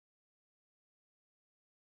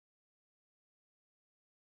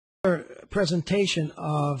presentation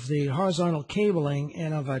of the horizontal cabling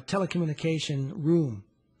and of a telecommunication room.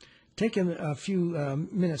 Take a few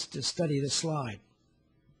minutes to study this slide.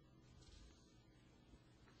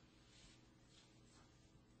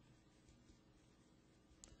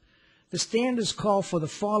 The standards call for the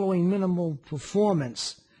following minimal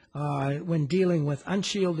performance when dealing with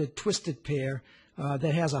unshielded twisted pair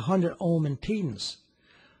that has 100 ohm impedance.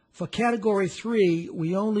 For Category 3,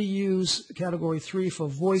 we only use Category 3 for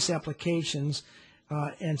voice applications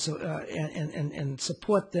and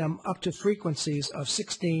support them up to frequencies of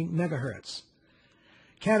 16 megahertz.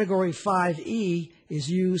 Category 5E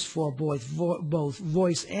is used for both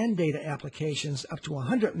voice and data applications up to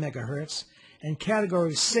 100 megahertz, and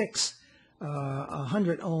Category 6,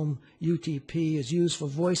 100 ohm UTP, is used for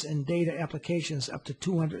voice and data applications up to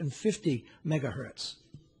 250 megahertz.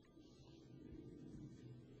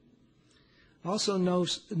 Also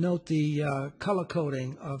note the color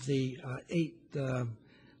coding of the 8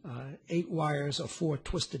 wires or 4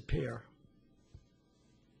 twisted pair.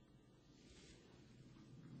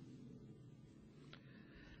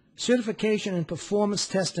 Certification and performance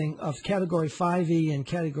testing of Category 5E and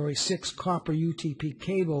Category 6 copper UTP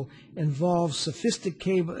cable involves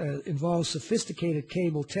sophisticated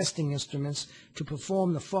cable testing instruments to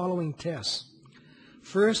perform the following tests.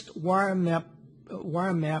 First, wire map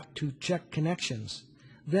to check connections.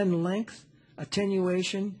 Then length,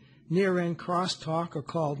 attenuation, near-end crosstalk, or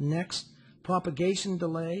called next, propagation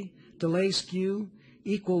delay, delay skew,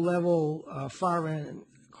 equal level far-end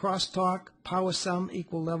crosstalk, power sum,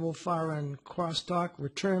 equal level far-end crosstalk,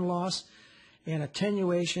 return loss, and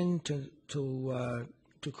attenuation to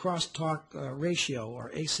crosstalk ratio,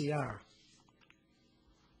 or ACR.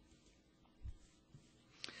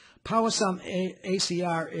 Power sum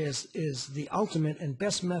ACR is the ultimate and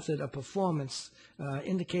best method of performance,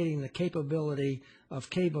 indicating the capability of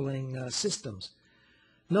cabling systems.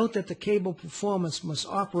 Note that the cable performance must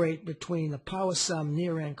operate between the power sum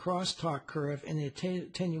near-end crosstalk curve and the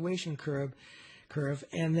attenuation curve,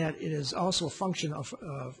 and that it is also a function of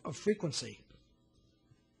frequency.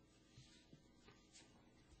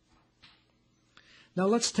 Now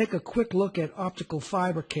let's take a quick look at optical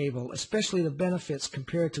fiber cable, especially the benefits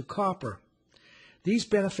compared to copper. These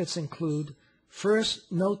benefits include, first,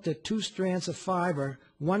 note that 2 strands of fiber,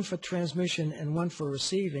 one for transmission and one for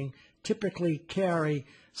receiving, typically carry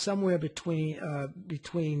somewhere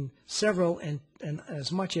between several and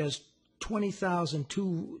as much as 20,000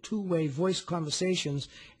 two-way voice conversations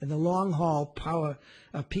in the long-haul power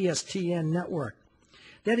PSTN network.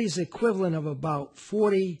 That is equivalent of about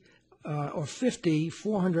 40 or 50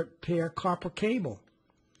 400 pair copper cable.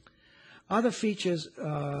 Other features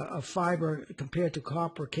of fiber compared to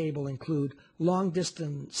copper cable include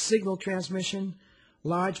long-distance signal transmission,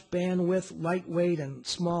 large bandwidth, lightweight and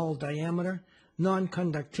small diameter,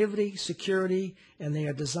 non-conductivity, security, and they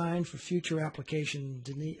are designed for future application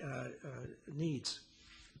needs.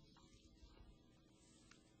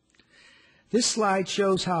 This slide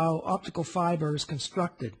shows how optical fiber is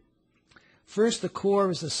constructed. First, the core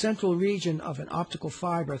is the central region of an optical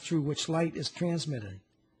fiber through which light is transmitted.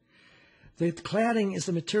 The cladding is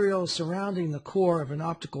the material surrounding the core of an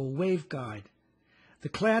optical waveguide. The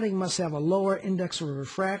cladding must have a lower index of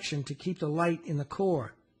refraction to keep the light in the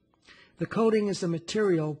core. The coating is the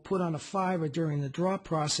material put on a fiber during the draw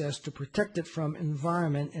process to protect it from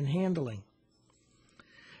environment and handling.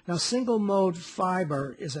 Now, single-mode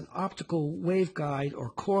fiber is an optical waveguide or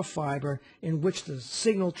core fiber in which the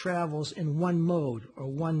signal travels in one mode, or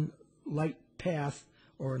one light path,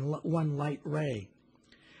 or in one light ray.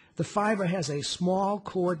 The fiber has a small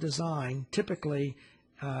core design, typically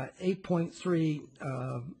 8.3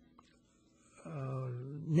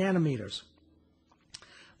 nanometers.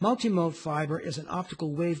 Multimode fiber is an optical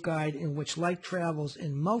waveguide in which light travels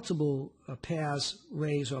in multiple paths,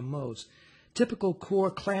 rays, or modes. Typical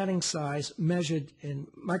core cladding size measured in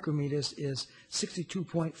micrometers is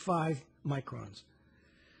 62.5 microns.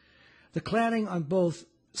 The cladding on both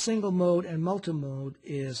single mode and multimode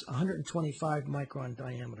is 125 micron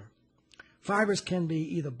diameter. Fibers can be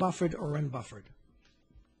either buffered or unbuffered.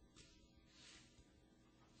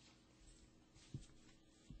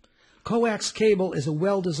 Coax cable is a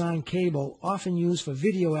well-designed cable often used for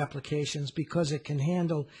video applications because it can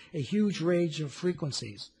handle a huge range of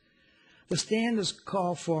frequencies. The standards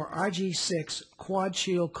call for RG6 quad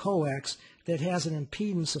shield coax that has an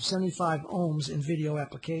impedance of 75 ohms in video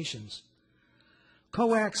applications.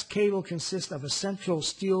 Coax cable consists of a central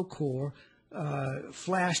steel core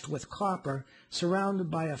flashed with copper, surrounded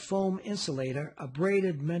by a foam insulator, a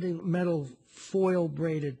braided metal foil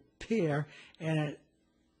braided pair, and an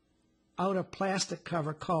outer plastic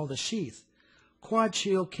cover called a sheath. Quad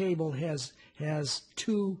shield cable has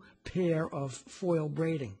 2 pair of foil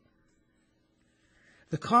braiding.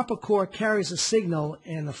 The copper core carries a signal,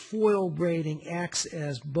 and the foil braiding acts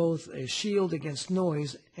as both a shield against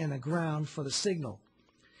noise and a ground for the signal.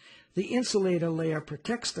 The insulator layer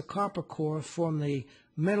protects the copper core from the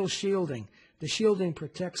metal shielding. The shielding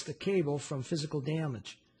protects the cable from physical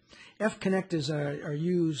damage. F connectors are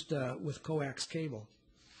used with coax cable.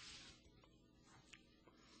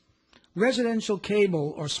 Residential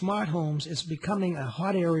cable or smart homes is becoming a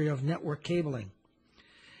hot area of network cabling.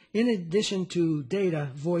 In addition to data,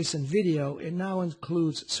 voice, and video, it now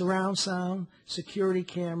includes surround sound, security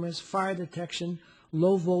cameras, fire detection,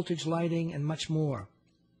 low voltage lighting, and much more.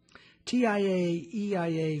 TIA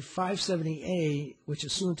EIA 570A, which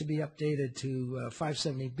is soon to be updated to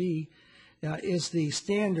 570B, is the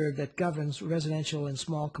standard that governs residential and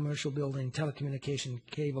small commercial building telecommunication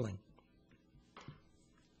cabling.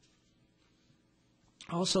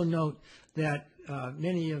 Also note that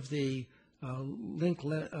many of the link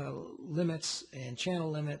limits and channel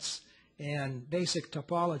limits and basic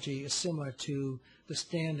topology is similar to the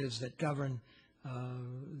standards that govern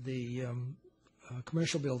the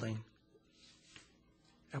commercial building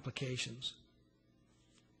applications.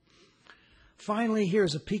 Finally,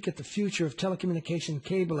 here's a peek at the future of telecommunication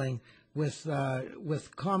cabling with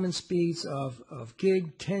common speeds of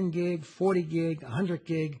gig, 10 gig, 40 gig, 100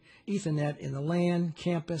 gig Ethernet in the LAN,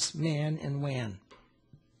 campus, MAN, and WAN.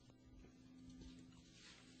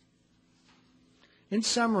 In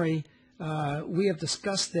summary, we have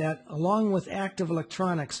discussed that along with active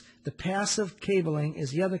electronics, the passive cabling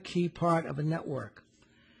is the other key part of a network.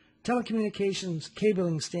 Telecommunications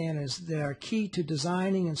cabling standards that are key to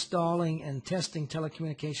designing, installing, and testing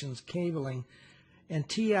telecommunications cabling, and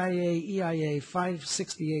TIA EIA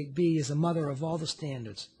 568B is the mother of all the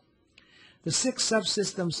standards. The 6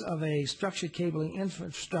 subsystems of a structured cabling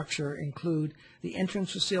infrastructure include the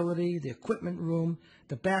entrance facility, the equipment room,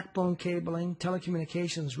 the backbone cabling,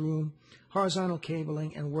 telecommunications room, horizontal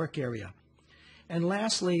cabling, and work area. And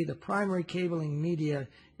lastly, the primary cabling media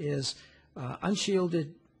is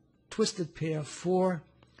unshielded twisted pair, 4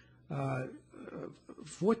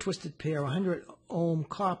 twisted pair, 100 ohm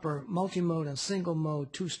copper, multi-mode and single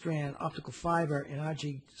mode 2-strand optical fiber, and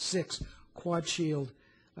RG6 quad shield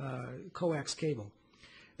coax cable.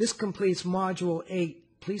 This completes Module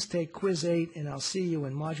 8. Please take Quiz 8, and I'll see you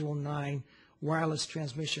in Module 9, Wireless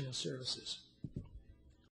Transmission and Services.